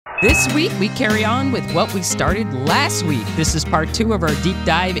This week, we carry on with what we started last week. This is part 2 of our deep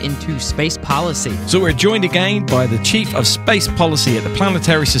dive into space policy. So we're joined again by the Chief of Space Policy at the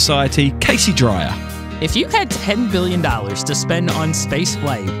Planetary Society, Casey Dreier. If you had $10 billion to spend on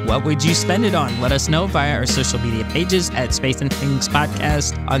spaceflight, what would you spend it on? Let us know via our social media pages at Space and Things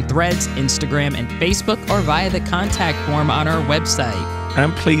Podcast, on Threads, Instagram, and Facebook, or via the contact form on our website.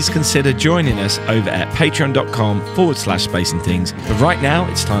 And please consider joining us over at patreon.com/Space and Things. But right now,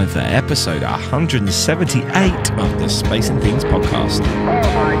 it's time for episode 178 of the Space and Things podcast. Oh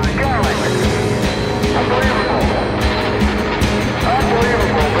my God! Unbelievable!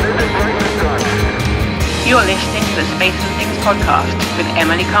 Unbelievable, but is it great to done? You're listening to the Space and Things podcast with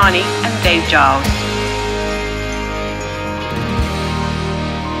Emily Carney and Dave Giles.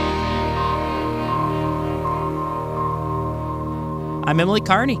 I'm Emily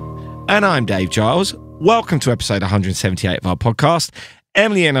Carney. And I'm Dave Giles. Welcome to episode 178 of our podcast.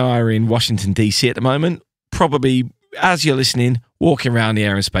 Emily and I are in Washington, D.C. at the moment, probably, as you're listening, walking around the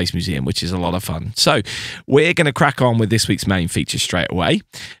Air and Space Museum, which is a lot of fun. So we're going to crack on with this week's main feature straight away.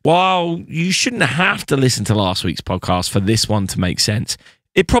 While you shouldn't have to listen to last week's podcast for this one to make sense,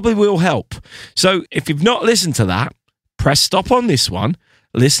 it probably will help. So if you've not listened to that, press stop on this one,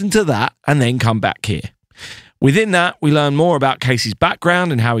 listen to that, and then come back here. Within that, we learn more about Casey's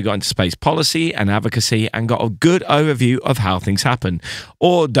background and how he got into space policy and advocacy and got a good overview of how things happen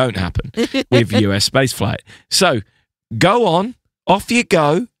or don't happen with US spaceflight. So go on, off you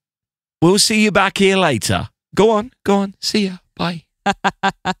go. We'll see you back here later. Go on. See ya. Bye.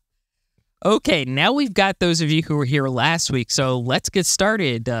 Okay, now we've got those of you who were here last week, so let's get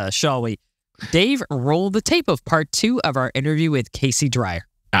started, shall we? Dave, roll the tape of part 2 of our interview with Casey Dreier.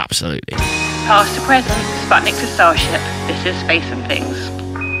 Absolutely. Past to present, Sputnik to Starship, this is Space and Things.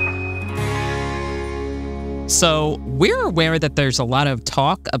 So we're aware that there's a lot of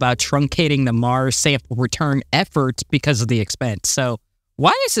talk about truncating the Mars sample return effort because of the expense. So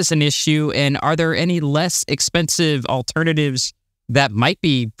why is this an issue, and are there any less expensive alternatives that might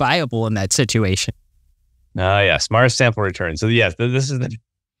be viable in that situation? Yes, Mars sample return. So yes, this is the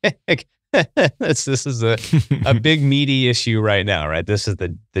this is a big meaty issue right now, right? This is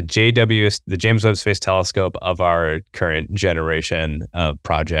the James Webb Space Telescope of our current generation of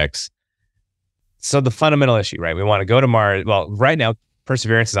projects. So the fundamental issue, right? We want to go to Mars. Well, right now,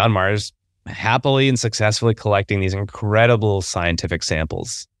 Perseverance is on Mars, happily and successfully collecting these incredible scientific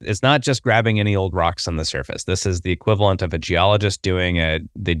samples. It's not just grabbing any old rocks on the surface. This is the equivalent of a geologist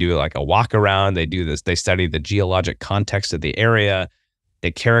they do like a walk around. They study the geologic context of the area. They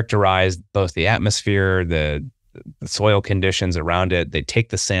characterize both the atmosphere, the soil conditions around it. They take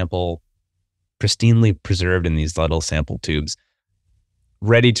the sample, pristinely preserved in these little sample tubes,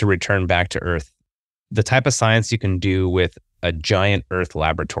 ready to return back to Earth. The type of science you can do with a giant Earth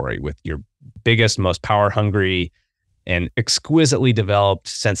laboratory with your biggest, most power-hungry, and exquisitely developed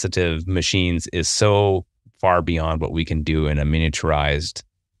sensitive machines is so far beyond what we can do in a miniaturized,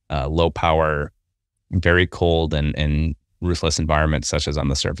 low-power, very cold, and ruthless environment such as on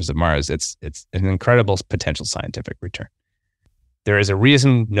the surface of Mars. It's an incredible potential scientific return. There is a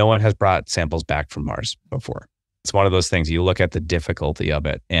reason no one has brought samples back from Mars before. It's one of those things, you look at the difficulty of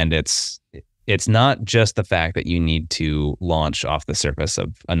it, and it's not just the fact that you need to launch off the surface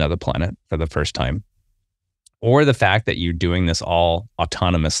of another planet for the first time, or the fact that you're doing this all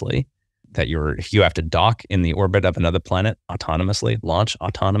autonomously, that you have to dock in the orbit of another planet autonomously, launch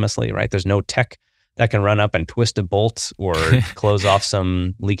autonomously, right? There's no tech that can run up and twist a bolt or close off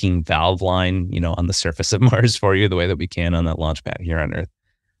some leaking valve line, on the surface of Mars for you, the way that we can on that launch pad here on Earth.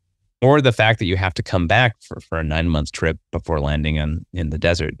 Or the fact that you have to come back for a 9-month trip before landing in the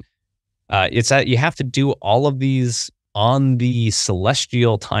desert. It's that you have to do all of these on the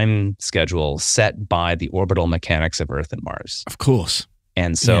celestial time schedule set by the orbital mechanics of Earth and Mars. Of course.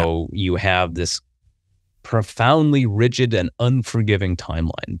 And so you have this profoundly rigid and unforgiving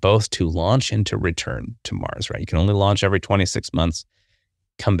timeline, both to launch and to return to Mars, right? You can only launch every 26 months,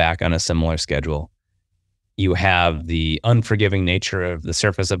 come back on a similar schedule. You have the unforgiving nature of the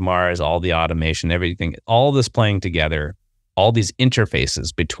surface of Mars, all the automation, everything, all this playing together, all these interfaces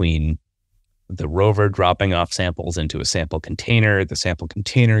between the rover dropping off samples into a sample container, the sample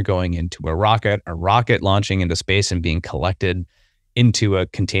container going into a rocket launching into space and being collected into a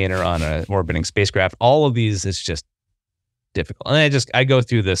container on an orbiting spacecraft. All of these is just difficult. And I go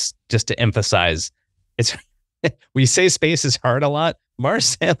through this just to emphasize we say space is hard a lot. Mars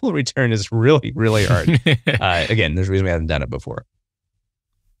sample return is really, really hard. Again, there's a reason we haven't done it before.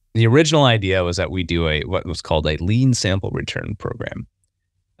 The original idea was that we do what was called a lean sample return program,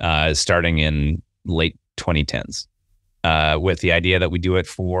 starting in late 2010s. with the idea that we do it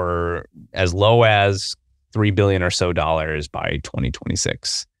for as low as $3 billion or so by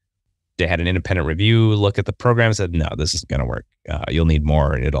 2026. They had an independent review look at the program and said, no, this isn't going to work. You'll need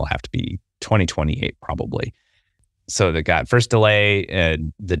more. It'll have to be 2028 probably. So they got first delay.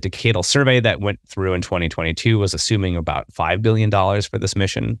 The decadal survey that went through in 2022 was assuming about $5 billion for this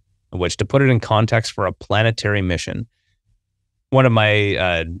mission, which, to put it in context, for a planetary mission, one of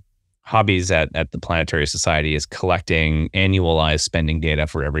my hobbies at the Planetary Society is collecting annualized spending data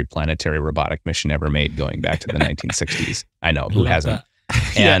for every planetary robotic mission ever made going back to the 1960s. I know, who hasn't?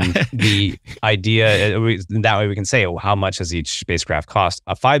 And the idea, that way we can say, well, how much does each spacecraft cost?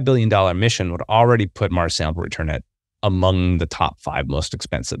 A $5 billion mission would already put Mars sample return at among the top 5 most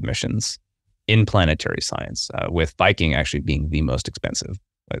expensive missions in planetary science, with Viking actually being the most expensive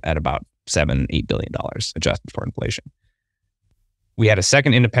at about $7-8 billion adjusted for inflation. We had a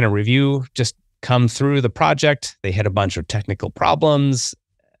second independent review just come through the project. They had a bunch of technical problems,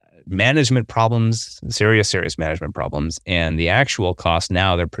 management problems, serious management problems. And the actual cost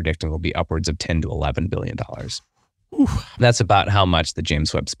now they're predicting will be upwards of $10 to $11 billion. Oof. That's about how much the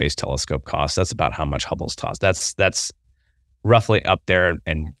James Webb Space Telescope costs. That's about how much Hubble's cost. That's roughly up there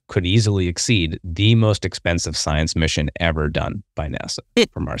and could easily exceed the most expensive science mission ever done by NASA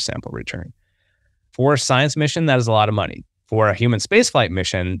for Mars sample return. For a science mission, that is a lot of money. For a human spaceflight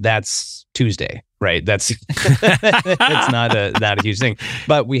mission, that's Tuesday, right? That's it's not a huge thing.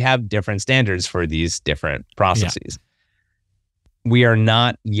 But we have different standards for these different processes. Yeah. We are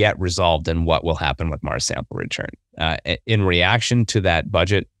not yet resolved in what will happen with Mars sample return. In reaction to that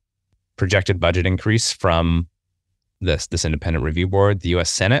projected budget increase from this independent review board, the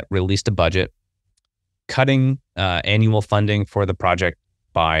U.S. Senate released a budget cutting annual funding for the project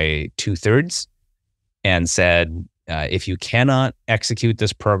by 2/3 and said, if you cannot execute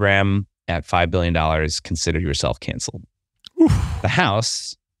this program at $5 billion, consider yourself canceled. Oof. The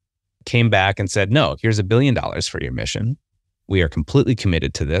House came back and said, no, here's $1 billion for your mission. We are completely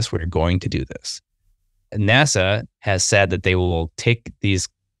committed to this. We're going to do this. And NASA has said that they will take these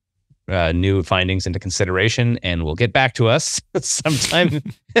new findings into consideration and will get back to us sometime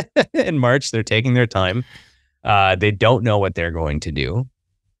in March. They're taking their time. They don't know what they're going to do.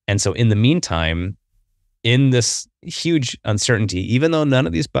 And so in the meantime, in this huge uncertainty, even though none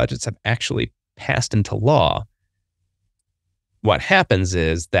of these budgets have actually passed into law, what happens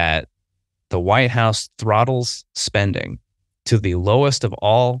is that the White House throttles spending to the lowest of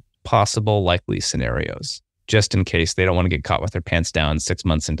all possible likely scenarios, just in case they don't want to get caught with their pants down 6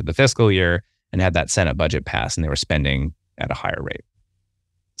 months into the fiscal year and had that Senate budget pass and they were spending at a higher rate.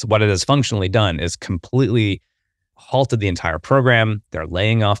 So what it has functionally done is completely halted the entire program. They're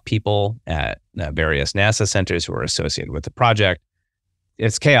laying off people at various NASA centers who are associated with the project.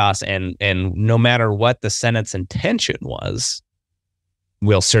 It's chaos, and no matter what the Senate's intention was,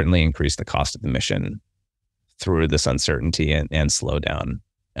 will certainly increase the cost of the mission through this uncertainty and slow down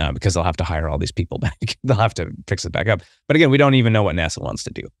because they'll have to hire all these people back. They'll have to fix it back up. But again, we don't even know what NASA wants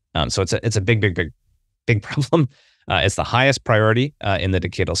to do. So it's a big problem. It's the highest priority in the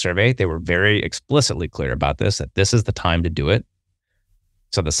decadal survey. They were very explicitly clear about this, that this is the time to do it.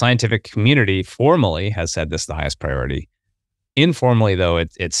 So the scientific community formally has said this is the highest priority. Informally, though,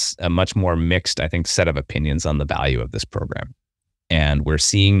 it's a much more mixed, I think, set of opinions on the value of this program. And we're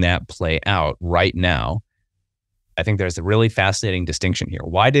seeing that play out right now. I think there's a really fascinating distinction here.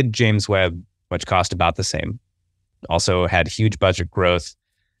 Why did James Webb, which cost about the same, also had huge budget growth,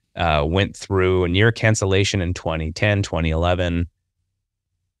 went through a near cancellation in 2010, 2011,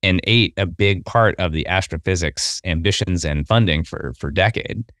 and ate a big part of the astrophysics ambitions and funding for a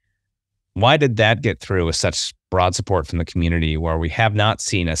decade? Why did that get through with such broad support from the community, where we have not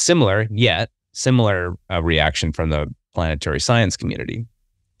seen a similar reaction from the planetary science community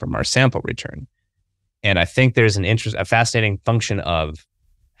from our sample return? And I think there's a fascinating function of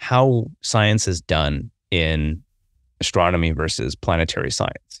how science is done in astronomy versus planetary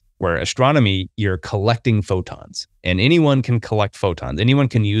science, where astronomy, you're collecting photons, and anyone can collect photons. Anyone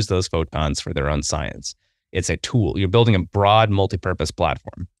can use those photons for their own science. It's a tool. You're building a broad multi-purpose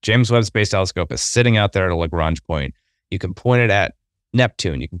platform. James Webb Space Telescope is sitting out there at a Lagrange point. You can point it at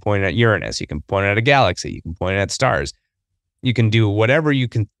Neptune. You can point it at Uranus. You can point it at a galaxy. You can point it at stars. You can do whatever you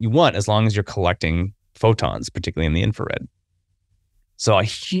want as long as you're collecting photons, particularly in the infrared. So a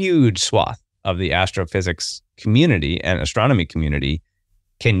huge swath of the astrophysics community and astronomy community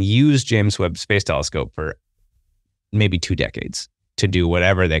can use James Webb Space Telescope for maybe 2 decades to do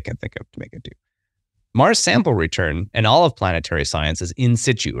whatever they can think of to make it do. Mars sample return and all of planetary science is in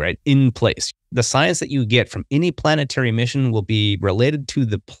situ, right? In place. The science that you get from any planetary mission will be related to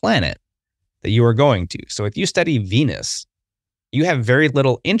the planet that you are going to. So if you study Venus, you have very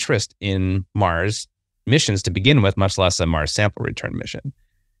little interest in Mars missions to begin with, much less a Mars sample return mission.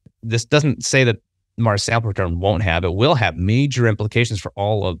 This doesn't say that Mars sample return it will have major implications for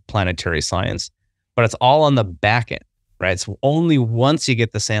all of planetary science, but it's all on the back end, right? So only once you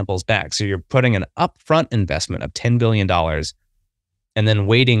get the samples back. So you're putting an upfront investment of $10 billion and then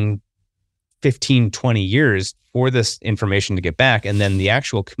waiting 15, 20 years for this information to get back. And then the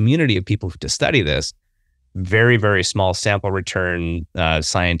actual community of people to study this, very, very small sample return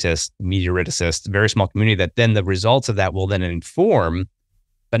scientists, meteoriticists, very small community that then the results of that will then inform,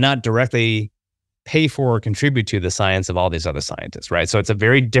 but not directly pay for or contribute to the science of all these other scientists, right? So it's a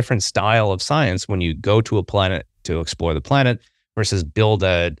very different style of science when you go to a planet to explore the planet versus build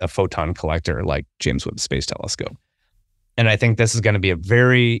a photon collector like James Webb Space Telescope. And I think this is going to be a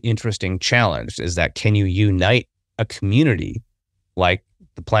very interesting challenge, is that can you unite a community like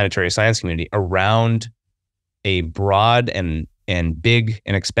the planetary science community around a broad and big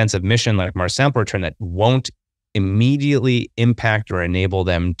and expensive mission like Mars sample return that won't immediately impact or enable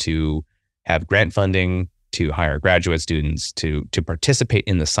them to have grant funding, to hire graduate students, to participate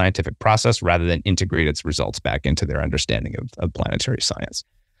in the scientific process rather than integrate its results back into their understanding of planetary science.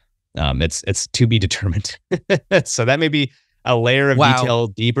 It's to be determined. So that may be a layer of detail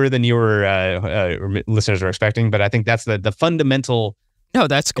deeper than your listeners are expecting, but I think that's the fundamental. No,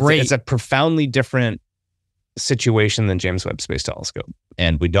 that's great. It's a profoundly different situation than James Webb Space Telescope,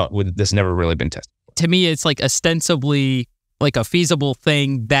 and this never really been tested. To me, it's like ostensibly like a feasible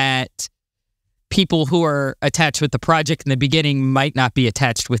thing that people who are attached with the project in the beginning might not be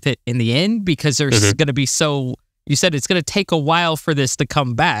attached with it in the end, because there's going to be you said it's going to take a while for this to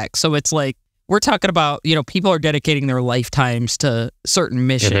come back. So it's like, we're talking about, people are dedicating their lifetimes to certain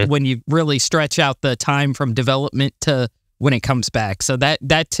missions when you really stretch out the time from development to when it comes back. So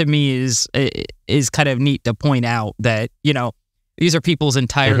that to me is kind of neat to point out that, these are people's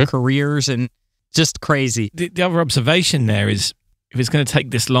entire careers and just crazy. The other observation there is, if it's going to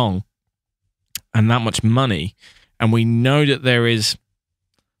take this long and that much money, and we know that there is,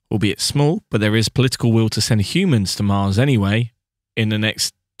 albeit small, but there is political will to send humans to Mars anyway in the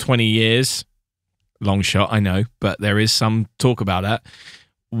next 20 years. Long shot, I know, but there is some talk about that.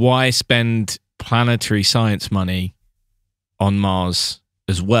 Why spend planetary science money on Mars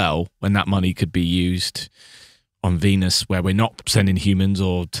as well when that money could be used on Venus, where we're not sending humans,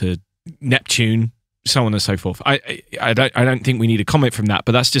 or to Neptune, so on and so forth? I don't think we need a comment from that,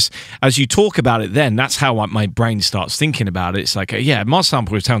 but that's just, as you talk about it then, that's how my brain starts thinking about it. It's like, yeah, Mars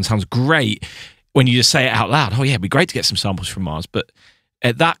sample return sounds great when you just say it out loud. Oh yeah, it'd be great to get some samples from Mars, but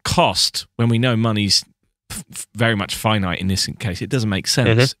at that cost, when we know money's very much finite in this case, it doesn't make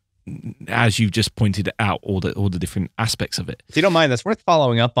sense. As you just pointed out, all the different aspects of it. If you don't mind, that's worth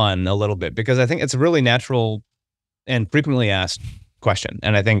following up on a little bit, because I think it's a really natural and frequently asked question,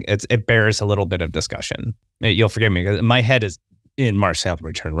 and I think it bears a little bit of discussion. You'll forgive me, because my head is in Mars sample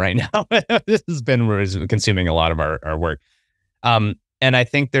return right now. This has been consuming a lot of our work, and I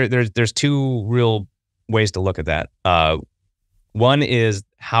think there's two real ways to look at that. One is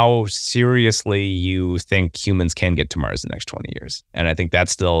how seriously you think humans can get to Mars in the next 20 years, and I think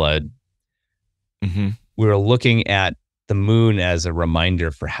that's still we're looking at the moon as a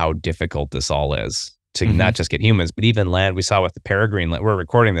reminder for how difficult this all is. To not just get humans, but even land. We saw with the Peregrine, we're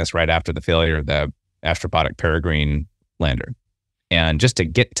recording this right after the failure of the astrobotic Peregrine lander. And just to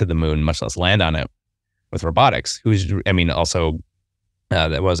get to the moon, much less land on it with robotics, the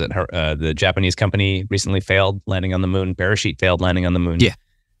Japanese company recently failed landing on the moon. Beresheet failed landing on the moon. Yeah.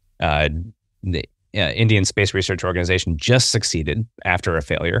 The Indian Space Research Organization just succeeded after a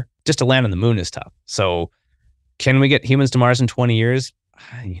failure. Just to land on the moon is tough. So can we get humans to Mars in 20 years?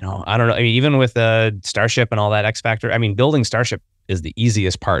 I don't know. Even with Starship and all that X Factor, building Starship is the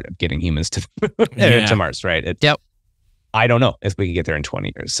easiest part of getting humans to Mars, right? Yep. I don't know if we can get there in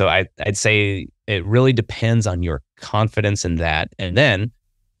 20 years. So I'd say it really depends on your confidence in that. And then,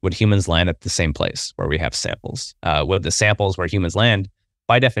 would humans land at the same place where we have samples? Would the samples where humans land,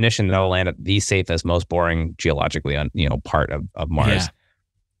 by definition, they'll land at the safest, most boring geologically part of Mars.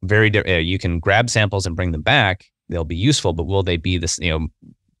 Yeah. You can grab samples and bring them back. They'll be useful, but will they be this?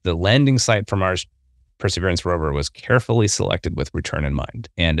 The landing site for Mars Perseverance rover was carefully selected with return in mind,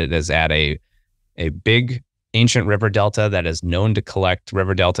 and it is at a big ancient river delta that is known to collect.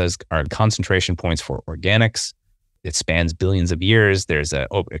 River deltas are concentration points for organics. It spans billions of years. There's a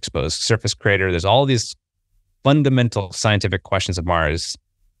exposed surface crater. There's all these fundamental scientific questions of Mars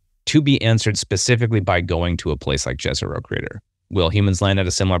to be answered specifically by going to a place like Jezero Crater. Will humans land at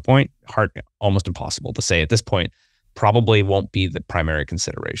a similar point? Almost impossible to say at this point. probably won't be the primary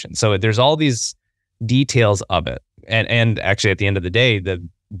consideration. So there's all these details of it. And actually, at the end of the day, the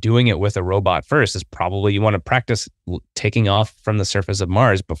doing it with a robot first is probably, you want to practice taking off from the surface of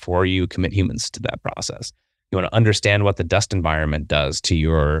Mars before you commit humans to that process. You want to understand what the dust environment does to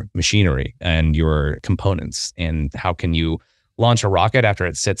your machinery and your components, and how can you launch a rocket after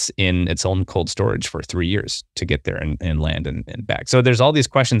it sits in its own cold storage for 3 years to get there and land and back. So there's all these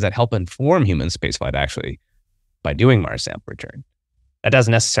questions that help inform human spaceflight actually by doing Mars sample return. That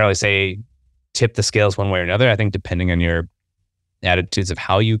doesn't necessarily say tip the scales one way or another. I think depending on your attitudes of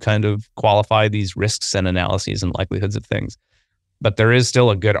how you kind of qualify these risks and analyses and likelihoods of things. But there is still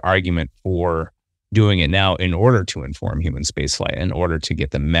a good argument for doing it now in order to inform human spaceflight, in order to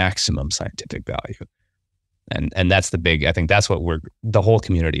get the maximum scientific value. And that's the big, I think that's what the whole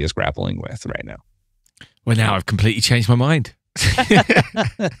community is grappling with right now. Well, now I've completely changed my mind.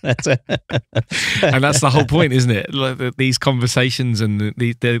 That's it. And that's the whole point, isn't it? Like, these conversations, and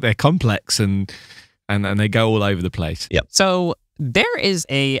they're complex and they go all over the place. Yep. So there is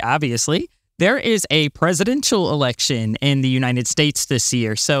a presidential election in the United States this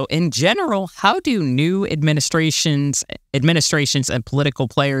year. So in general, how do new administrations and political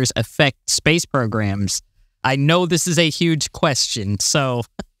players affect space programs? I know this is a huge question, so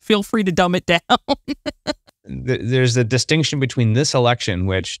feel free to dumb it down. There's a distinction between this election,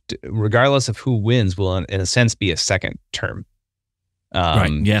 which, regardless of who wins, will in a sense be a second term.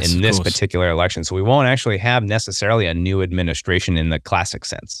 Right. Yes, in this particular election. So we won't actually have necessarily a new administration in the classic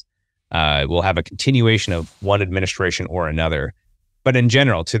sense. We'll have a continuation of one administration or another. But in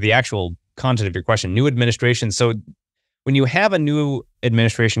general, to the actual content of your question, new administration. So when you have a new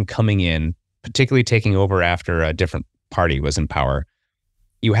administration coming in, particularly taking over after a different party was in power,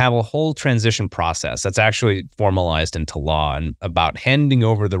 you have a whole transition process that's actually formalized into law and about handing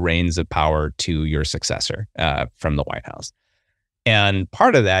over the reins of power to your successor from the White House. And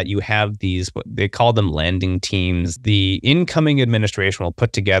part of that, you have these, what they call them, landing teams. The incoming administration will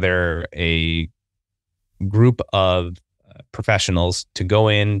put together a group of professionals to go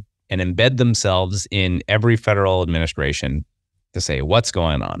in and embed themselves in every federal administration to say, what's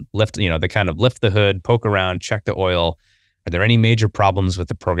going on? They kind of lift the hood, poke around, check the oil. Are there any major problems with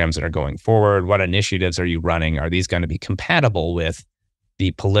the programs that are going forward? What initiatives are you running? Are these going to be compatible with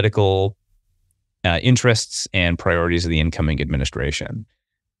the political interests and priorities of the incoming administration?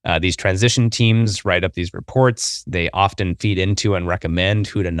 These transition teams write up these reports. They often feed into and recommend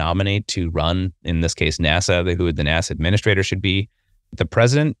who to nominate to run, in this case, NASA, who the NASA administrator should be. The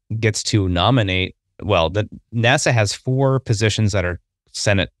president gets to nominate, NASA has 4 positions that are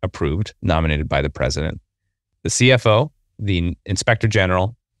Senate approved, nominated by the president: the CFO, the inspector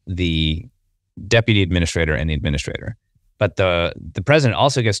general, the deputy administrator, and the administrator. But the president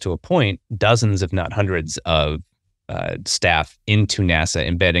also gets to appoint dozens, if not hundreds, of staff into NASA,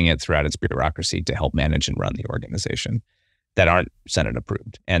 embedding it throughout its bureaucracy to help manage and run the organization that aren't Senate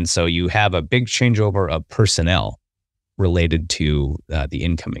approved. And so you have a big changeover of personnel related to the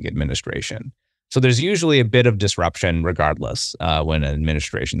incoming administration. So there's usually a bit of disruption regardless when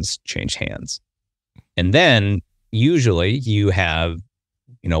administrations change hands. And then usually you have,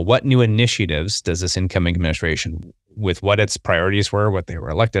 what new initiatives does this incoming administration, with what its priorities were, what they were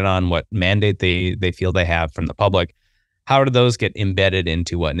elected on, what mandate they feel they have from the public, how do those get embedded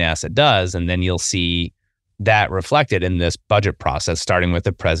into what NASA does? And then you'll see that reflected in this budget process, starting with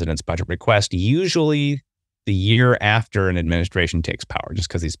the president's budget request, usually the year after an administration takes power, just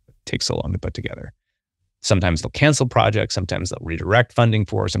because these take so long to put together. Sometimes they'll cancel projects, sometimes they'll redirect funding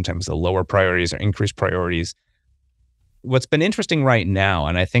sometimes they'll lower priorities or increase priorities. What's been interesting right now,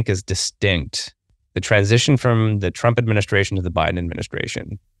 and I think is distinct, the transition from the Trump administration to the Biden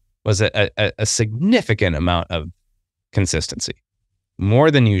administration was a significant amount of consistency, more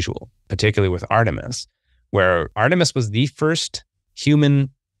than usual, particularly with Artemis, where Artemis was the first human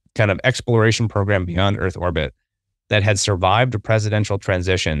kind of exploration program beyond Earth orbit that had survived a presidential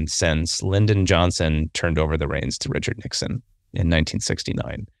transition since Lyndon Johnson turned over the reins to Richard Nixon in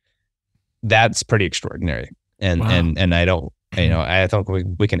 1969. That's pretty extraordinary. And Wow. and I don't, I think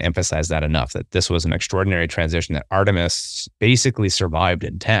we can emphasize that enough, that this was an extraordinary transition, that Artemis basically survived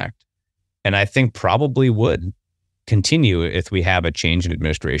intact. And I think probably would continue if we have a change in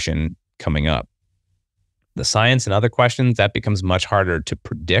administration coming up. The science and other questions, that becomes much harder to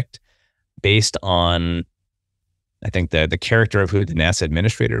predict based on, I think, the character of who the NASA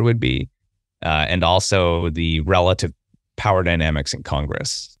administrator would be, and also the relative power dynamics in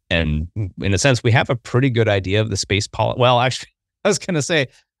Congress. And in a sense, we have a pretty good idea of the space policy. Well, actually, I was going to say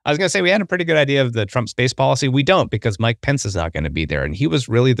we had a pretty good idea of the Trump space policy. We don't, because Mike Pence is not going to be there. And he was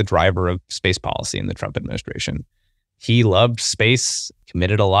really the driver of space policy in the Trump administration. he loved space,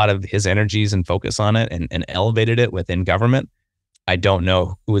 committed a lot of his energies and focus on it, and elevated it within government. I don't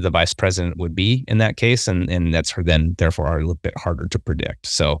know who the vice president would be in that case, and that's therefore a little bit harder to predict.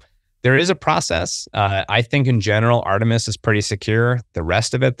 So there is a process. I think in general, Artemis is pretty secure. The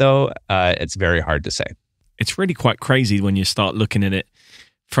rest of it, though, it's very hard to say. It's really quite crazy when you start looking at it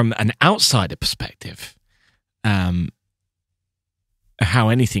from an outsider perspective, how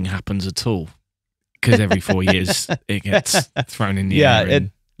anything happens at all. Because every 4 years it gets thrown in the air.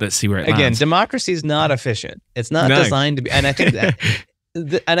 And let's see where it lands. Again, democracy is not efficient. It's not designed to be. And I think that,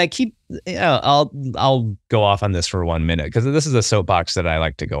 and I keep, I'll go off on this for 1 minute because this is a soapbox that I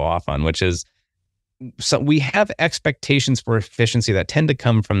like to go off on, which is, so we have expectations for efficiency that tend to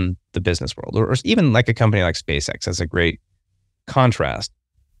come from the business world, or even like a company like SpaceX as a great contrast,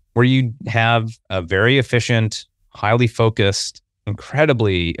 where you have a very efficient, highly focused,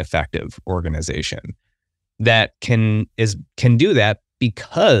 incredibly effective organization that can do that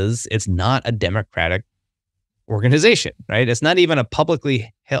because it's not a democratic organization, right? It's not even a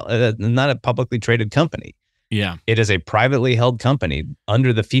publicly traded company. Yeah, it is a privately held company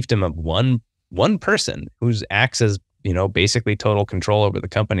under the fiefdom of one person who acts as, basically total control over the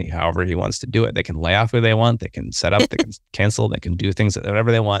company, however he wants to do it. They can lay off who they want. They can set up, they can cancel, they can do things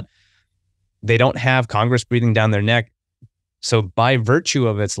whatever they want. They don't have Congress breathing down their neck. So by virtue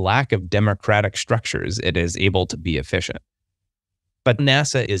of its lack of democratic structures, it is able to be efficient. But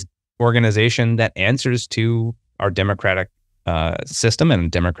NASA is an organization that answers to our democratic system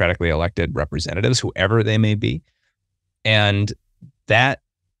and democratically elected representatives, whoever they may be. And that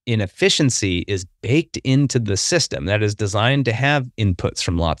inefficiency is baked into the system that is designed to have inputs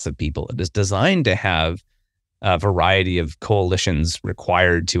from lots of people. It is designed to have a variety of coalitions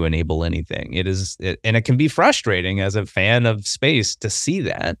required to enable anything. And it can be frustrating as a fan of space to see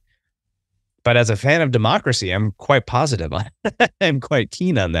that. But as a fan of democracy, I'm quite positive on it. I'm quite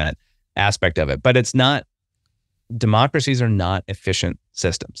keen on that aspect of it. But democracies are not efficient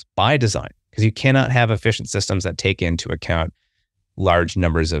systems by design, because you cannot have efficient systems that take into account large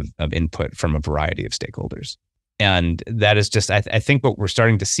numbers of input from a variety of stakeholders. And that is just, I think what we're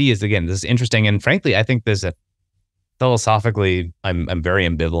starting to see is, again, this is interesting. And frankly, I think philosophically, I'm very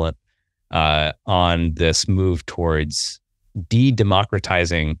ambivalent on this move towards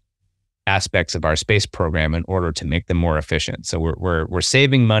de-democratizing aspects of our space program in order to make them more efficient. So we're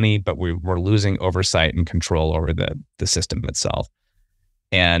saving money, but we're losing oversight and control over the system itself.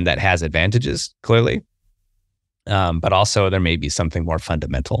 And that has advantages, clearly. But also there may be something more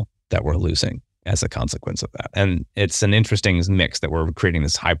fundamental that we're losing as a consequence of that. And it's an interesting mix that we're creating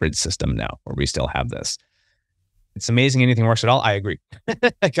this hybrid system now where we still have this. It's amazing anything works at all. I agree.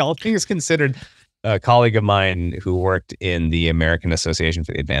 Like, all things considered, a colleague of mine who worked in the American Association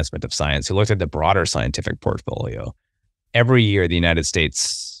for the Advancement of Science, who looked at the broader scientific portfolio, every year the United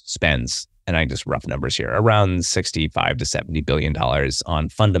States spends, and I just rough numbers here, around $65 to $70 billion on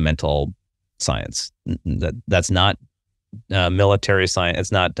fundamental science. That's not military science.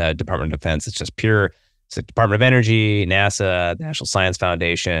 It's not Department of Defense. It's just pure. It's the Department of Energy, NASA, the National Science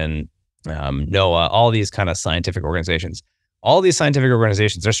Foundation, NOAA, all these kind of scientific organizations. All these scientific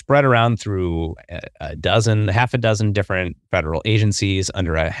organizations are spread around through half a dozen different federal agencies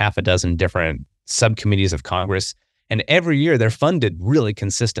under half a dozen different subcommittees of Congress. And every year they're funded really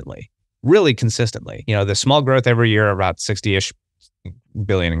consistently. There's small growth every year, about 60-ish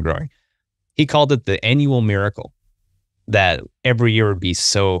billion and growing. He called it the annual miracle that every year would be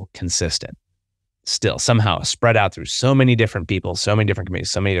so consistent, still somehow spread out through so many different people, so many different committees,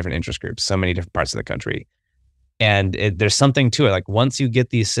 so many different interest groups, so many different parts of the country. And there's something to it. Like, once you get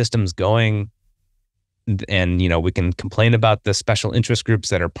these systems going, and, we can complain about the special interest groups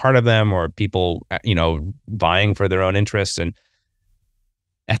that are part of them, or people, vying for their own interests. And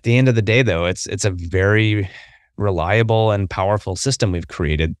at the end of the day, though, it's a very reliable and powerful system we've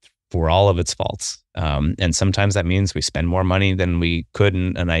created for all of its faults. And sometimes that means we spend more money than we could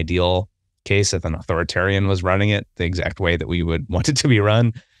in an ideal case if an authoritarian was running it the exact way that we would want it to be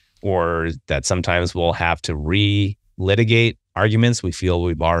run, or that sometimes we'll have to re-litigate arguments we feel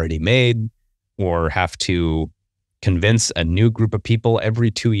we've already made, or have to convince a new group of people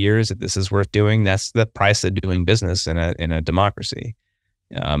every 2 years that this is worth doing. That's the price of doing business in a democracy.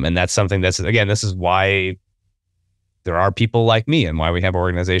 And that's something that's, again, this is why there are people like me, and why we have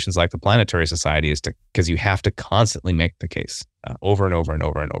organizations like the Planetary Society, is because you have to constantly make the case over and over and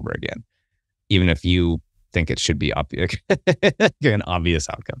over and over again, even if you think it should be an obvious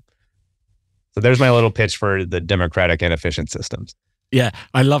outcome. So there's my little pitch for the democratic and efficient systems. Yeah,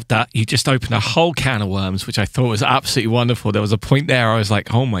 I loved that. You just opened a whole can of worms, which I thought was absolutely wonderful. There was a point there I was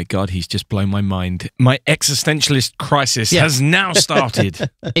like, oh my God, he's just blown my mind. My existentialist crisis has now started.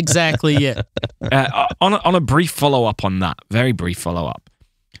 Exactly, yeah. On a brief follow-up on that, very brief follow-up,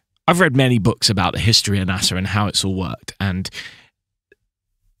 I've read many books about the history of NASA and how it's all worked. And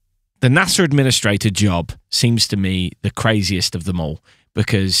the NASA administrator job seems to me the craziest of them all,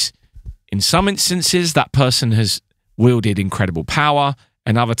 because in some instances, that person has wielded incredible power,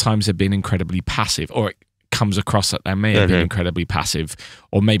 and other times have been incredibly passive, or it comes across that they may have been incredibly passive,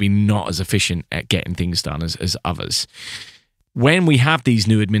 or maybe not as efficient at getting things done as others. When we have these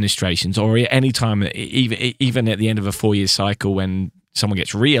new administrations, or any time, even at the end of a 4-year cycle, when someone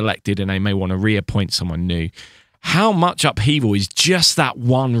gets re-elected and they may want to reappoint someone new, how much upheaval is just that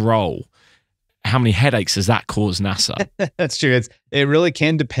one role? How many headaches does that cause NASA? That's true. It really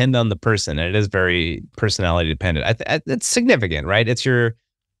can depend on the person, and it is very personality dependent. It's significant, right? The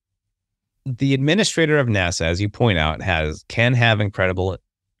administrator of NASA, as you point out, can have incredible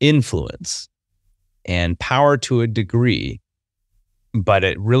influence and power to a degree, but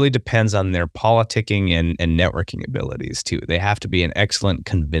it really depends on their politicking and networking abilities too. They have to be an excellent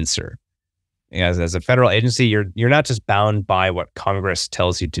convincer. As a federal agency, you're not just bound by what Congress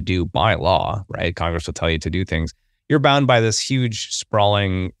tells you to do by law, right? Congress will tell you to do things. You're bound by this huge,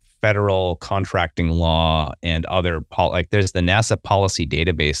 sprawling federal contracting law and other there's the NASA policy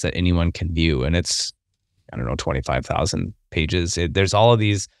database that anyone can view, and it's 25,000 pages. There's all of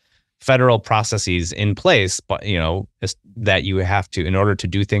these federal processes in place, but that you have to, in order to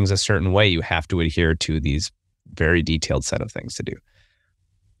do things a certain way, you have to adhere to these very detailed set of things to do.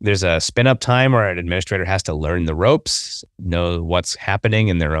 There's a spin-up time where an administrator has to learn the ropes, know what's happening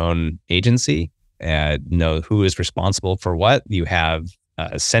in their own agency, know who is responsible for what. You have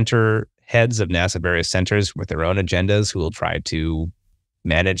center heads of NASA various centers with their own agendas who will try to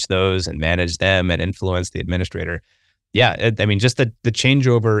manage those and manage them and influence the administrator. Yeah, just the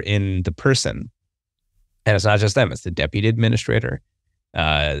changeover in the person. And it's not just them, it's the deputy administrator.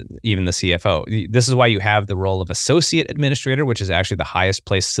 Even the CFO. This is why you have the role of associate administrator, which is actually the highest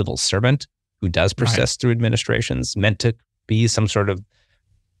placed civil servant who does persist through administrations, meant to be some sort of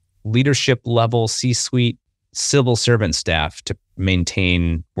leadership level C-suite civil servant staff to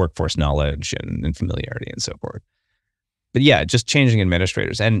maintain workforce knowledge and familiarity and so forth. But yeah, just changing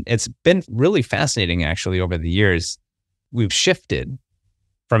administrators. And it's been really fascinating actually over the years. We've shifted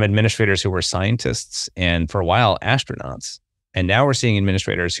from administrators who were scientists and for a while astronauts. And now we're seeing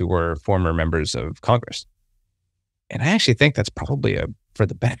administrators who were former members of Congress. And I actually think that's probably for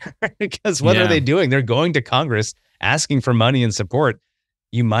the better, because what are they doing? They're going to Congress asking for money and support.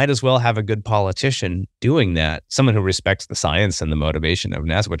 You might as well have a good politician doing that, someone who respects the science and the motivation of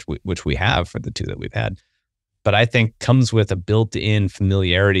NASA, which we have for the two that we've had. But I think comes with a built-in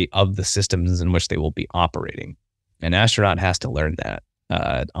familiarity of the systems in which they will be operating. An astronaut has to learn that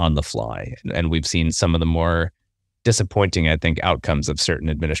on the fly. And we've seen some of the more disappointing, I think, outcomes of certain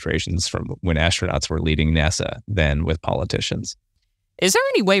administrations from when astronauts were leading NASA than with politicians. Is there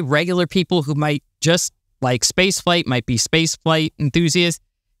any way regular people who might just like spaceflight, might be spaceflight enthusiasts,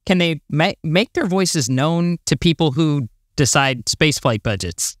 can they make their voices known to people who decide spaceflight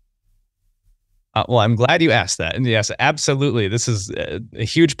budgets? Well, I'm glad you asked that. And yes, absolutely. This is a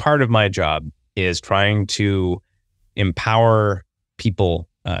huge part of my job, is trying to empower people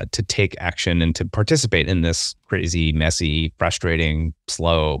to take action and to participate in this crazy, messy, frustrating,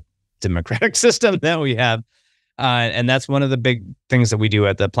 slow democratic system that we have. And that's one of the big things that we do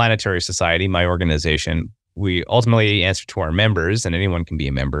at the Planetary Society, my organization. We ultimately answer to our members, and anyone can be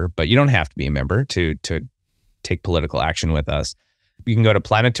a member, but you don't have to be a member to take political action with us. You can go to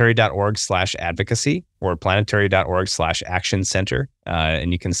planetary.org/advocacy or planetary.org/action center.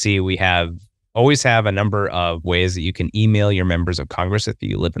 And you can see we always have a number of ways that you can email your members of Congress if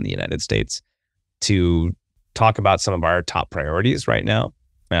you live in the United States to talk about some of our top priorities right now.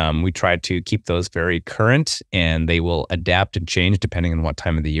 We try to keep those very current, and they will adapt and change depending on what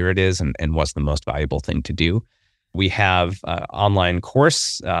time of the year it is and what's the most valuable thing to do. We have an online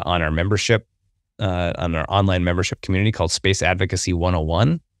course on our membership, on our online membership community called Space Advocacy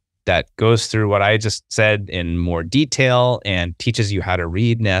 101 that goes through what I just said in more detail and teaches you how to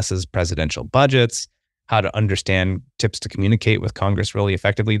read NASA's presidential budgets, how to understand tips to communicate with Congress really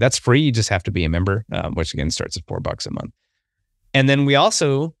effectively. That's free. You just have to be a member, which again starts at $4 a month. And then we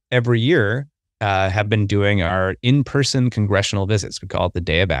also, every year, have been doing our in-person congressional visits. We call it the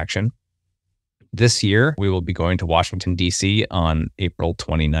Day of Action. This year, we will be going to Washington, D.C. on April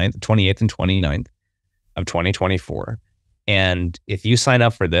 28th and 29th of 2024. And if you sign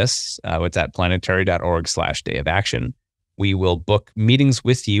up for this, it's at planetary.org/Day of Action. We will book meetings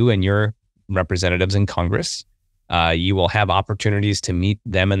with you and your representatives in Congress. You will have opportunities to meet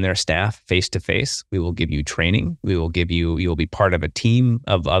them and their staff face to face. We will give you training. You will be part of a team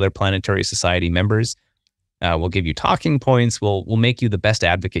of other Planetary Society members. We'll give you talking points. We'll make you the best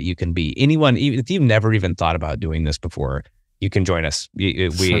advocate you can be. Anyone, even if you've never even thought about doing this before, you can join us.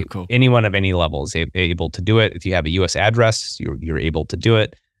 So cool. Anyone of any level is able to do it. If you have a U.S. address, you're able to do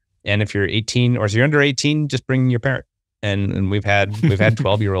it. And if you're 18 or if you're under 18, just bring your parent. And we've had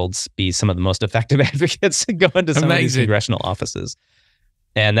 12-year-olds be some of the most effective advocates and go into some of these congressional offices.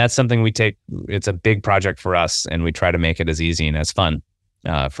 And that's something we take. It's a big project for us, and we try to make it as easy and as fun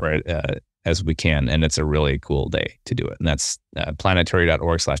as we can. And it's a really cool day to do it. And that's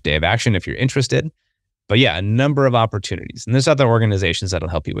planetary.org/day of action if you're interested. But yeah, a number of opportunities. And there's other organizations that'll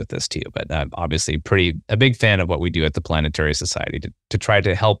help you with this too. But I'm obviously a big fan of what we do at the Planetary Society to try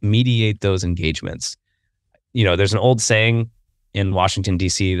to help mediate those engagements. You know, there's an old saying in Washington,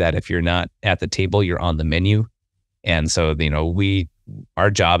 D.C. that if you're not at the table, you're on the menu. And so, you know, our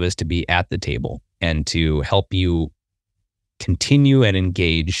job is to be at the table and to help you continue and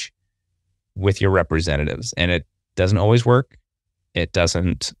engage with your representatives. And it doesn't always work. It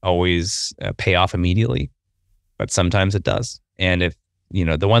doesn't always pay off immediately, but sometimes it does. And if, you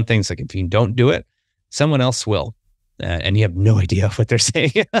know, the one thing's like, if you don't do it, someone else will. And you have no idea what they're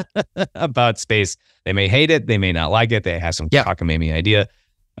saying about space. They may hate it. They may not like it. They have some cockamamie idea.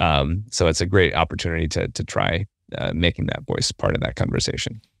 So it's a great opportunity to try making that voice part of that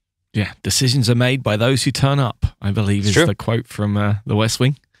conversation. Yeah. Decisions are made by those who turn up, I believe is the quote from The West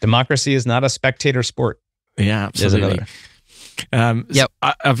Wing. Democracy is not a spectator sport. Yeah, absolutely.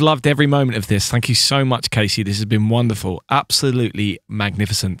 I've loved every moment of this. Thank you so much, Casey. This has been wonderful. Absolutely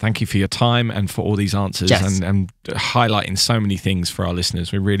magnificent. Thank you for your time and for all these answers and highlighting so many things for our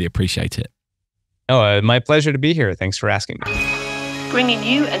listeners. We really appreciate it. Oh, my pleasure to be here. Thanks for asking me. Bringing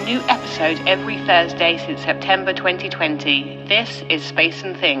you a new episode every Thursday since September 2020. This is Space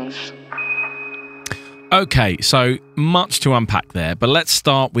and Things. Okay, so much to unpack there, but let's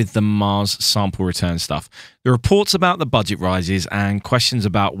start with the Mars sample return stuff. The reports about the budget rises and questions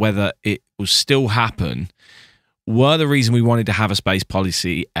about whether it will still happen were the reason we wanted to have a space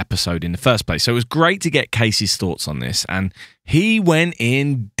policy episode in the first place. So it was great to get Casey's thoughts on this, and he went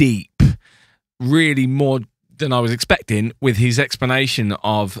in deep, really more than I was expecting, with his explanation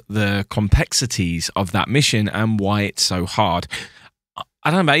of the complexities of that mission and why it's so hard. I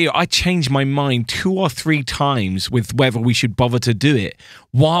don't know about you, I changed my mind 2 or 3 times with whether we should bother to do it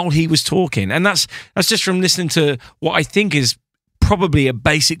while he was talking. And that's just from listening to what I think is probably a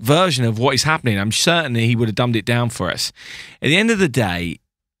basic version of what is happening. I'm certain that he would have dumbed it down for us. At the end of the day,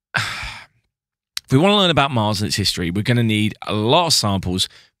 if we want to learn about Mars and its history, we're going to need a lot of samples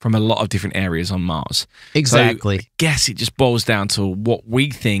from a lot of different areas on Mars. Exactly. So I guess it just boils down to what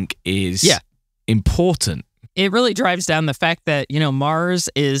we think is important. It really drives down the fact that, you know, Mars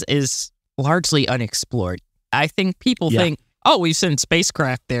is largely unexplored. I think people think, oh, we've sent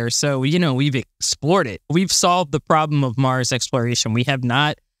spacecraft there, so, you know, we've explored it. We've solved the problem of Mars exploration. We have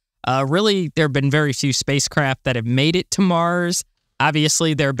not. Really, there have been very few spacecraft that have made it to Mars.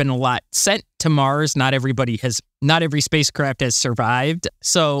 Obviously, there have been a lot sent to Mars. Not every spacecraft has survived.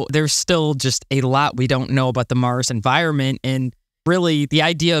 So there's still just a lot we don't know about the Mars environment. And really, the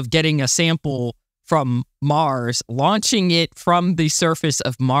idea of getting a sample from Mars, launching it from the surface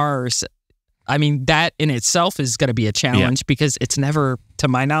of Mars, I mean, that in itself is going to be a challenge because it's never, to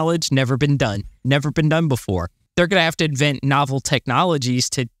my knowledge, never been done before. They're going to have to invent novel technologies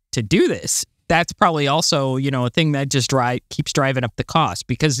to do this. That's probably also, you know, a thing that just keeps driving up the cost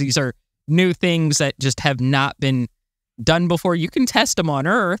because these are new things that just have not been done before. You can test them on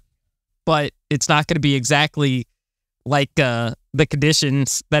Earth, but it's not going to be exactly like the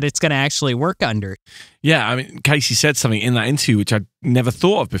conditions that it's going to actually work under. Yeah, I mean, Casey said something in that interview which I'd never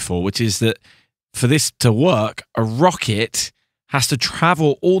thought of before, which is that for this to work, a rocket has to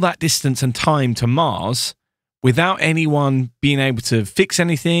travel all that distance and time to Mars without anyone being able to fix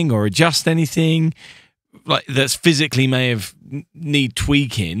anything or adjust anything like that's physically may have need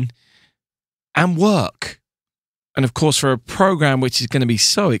tweaking and work. And of course, for a program which is going to be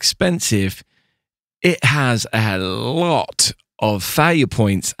so expensive, it has a lot of failure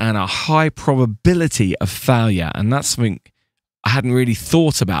points and a high probability of failure. And that's something I hadn't really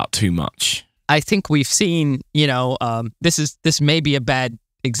thought about too much. I think we've seen, you know, this may be a bad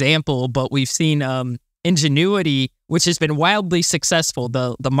example, but we've seen Ingenuity, which has been wildly successful,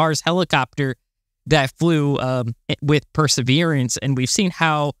 the Mars helicopter that flew with Perseverance. And we've seen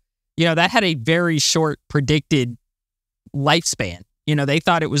how, you know, that had a very short predicted lifespan. You know, they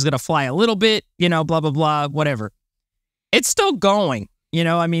thought it was going to fly a little bit, you know, blah, blah, blah, whatever. it's still going. You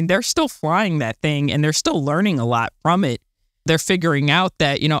know, I mean, they're still flying that thing and they're still learning a lot from it. They're figuring out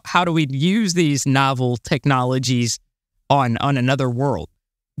that, you know, how do we use these novel technologies on another world?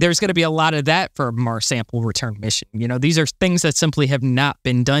 There's going to be a lot of that for a Mars sample return mission. You know, these are things that simply have not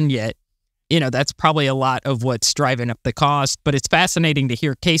been done yet. You know, that's probably a lot of what's driving up the cost, but it's fascinating to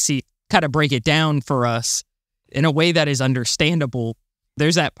hear Casey kind of break it down for us in a way that is understandable.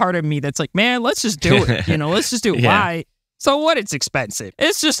 There's that part of me that's like, man, let's just do it. You know, let's just do it. Yeah. Why? So what? It's expensive.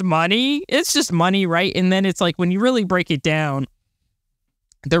 It's just money. It's just money, right? And then it's like, when you really break it down,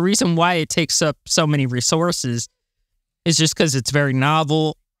 the reason why it takes up so many resources is just because it's very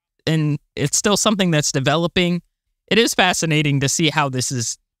novel and it's still something that's developing. It is fascinating to see how this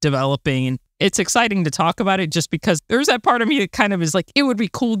is developing, and it's exciting to talk about it just because there's that part of me that kind of is like, it would be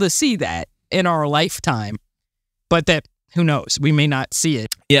cool to see that in our lifetime, but that, who knows, we may not see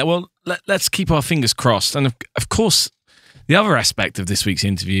it. Yeah, well, let's keep our fingers crossed. And of course, the other aspect of this week's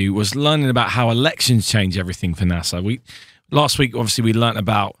interview was learning about how elections change everything for NASA. Last week, obviously, we learned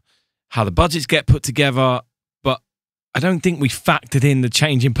about how the budgets get put together, but I don't think we factored in the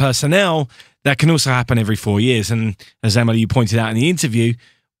change in personnel that can also happen every 4 years. And as Emily, you pointed out in the interview,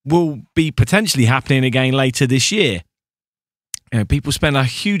 will be potentially happening again later this year. You know, people spend a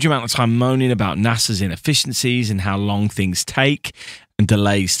huge amount of time moaning about NASA's inefficiencies and how long things take and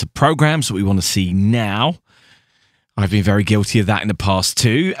delays to programs that we want to see now. I've been very guilty of that in the past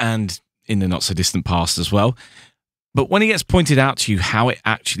too, and in the not so distant past as well. But when it gets pointed out to you how it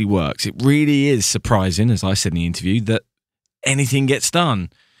actually works, it really is surprising, as I said in the interview, that anything gets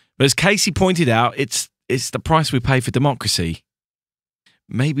done. But as Casey pointed out, it's the price we pay for democracy.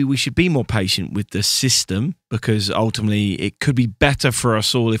 Maybe we should be more patient with the system, because ultimately it could be better for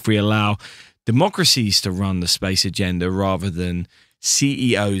us all if we allow democracies to run the space agenda rather than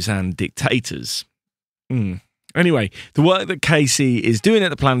CEOs and dictators. Anyway, the work that Casey is doing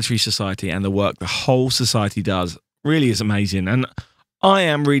at the Planetary Society and the work the whole society does really is amazing. And I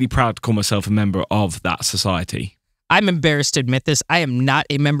am really proud to call myself a member of that society. I'm embarrassed to admit this. I am not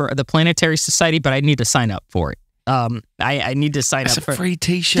a member of the Planetary Society, but I need to sign up for it. I need to sign up for it. It's a free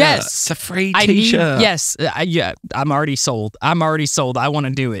t-shirt. Yes. It's a free t-shirt. Yeah, I'm already sold. I want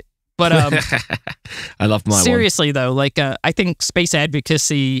to do it. But I love my seriously, though, like I think space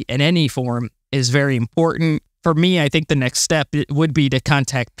advocacy in any form is very important. For me, I think the next step would be to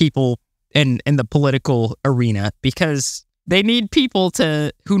contact people in the political arena, because they need people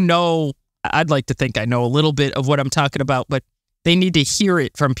who know. I'd like to think I know a little bit of what I'm talking about, but they need to hear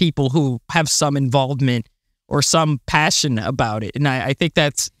it from people who have some involvement or some passion about it. And I think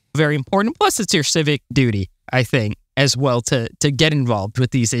that's very important. Plus, it's your civic duty, I think, as well, to get involved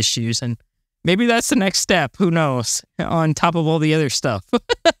with these issues. And maybe that's the next step. Who knows? On top of all the other stuff.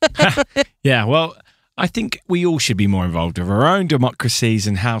 Yeah, well, I think we all should be more involved with our own democracies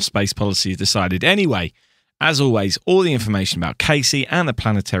and how space policy is decided. Anyway, as always, all the information about Casey and the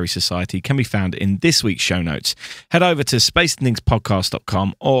Planetary Society can be found in this week's show notes. Head over to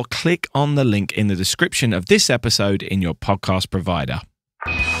spaceandthingspodcast.com or click on the link in the description of this episode in your podcast provider.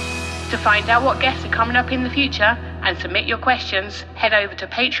 To find out what guests are coming up in the future and submit your questions, head over to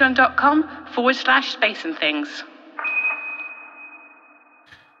patreon.com/spaceandthings.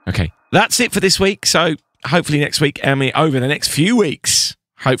 Okay, that's it for this week. So hopefully next week, Emily, over the next few weeks,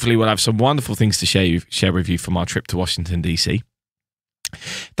 hopefully we'll have some wonderful things to share with you from our trip to Washington, D.C.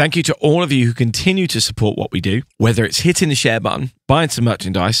 Thank you to all of you who continue to support what we do, whether it's hitting the share button, buying some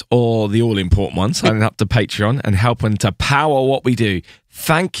merchandise, or the all-important one, signing up to Patreon and helping to power what we do.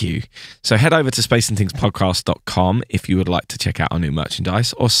 Thank you. So head over to spaceandthingspodcast.com if you would like to check out our new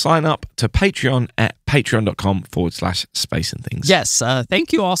merchandise, or sign up to Patreon at patreon.com/spaceandthings. Yes,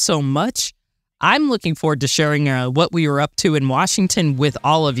 thank you all so much. I'm looking forward to sharing what we were up to in Washington with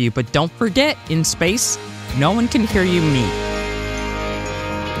all of you. But don't forget, in space, no one can hear you meet.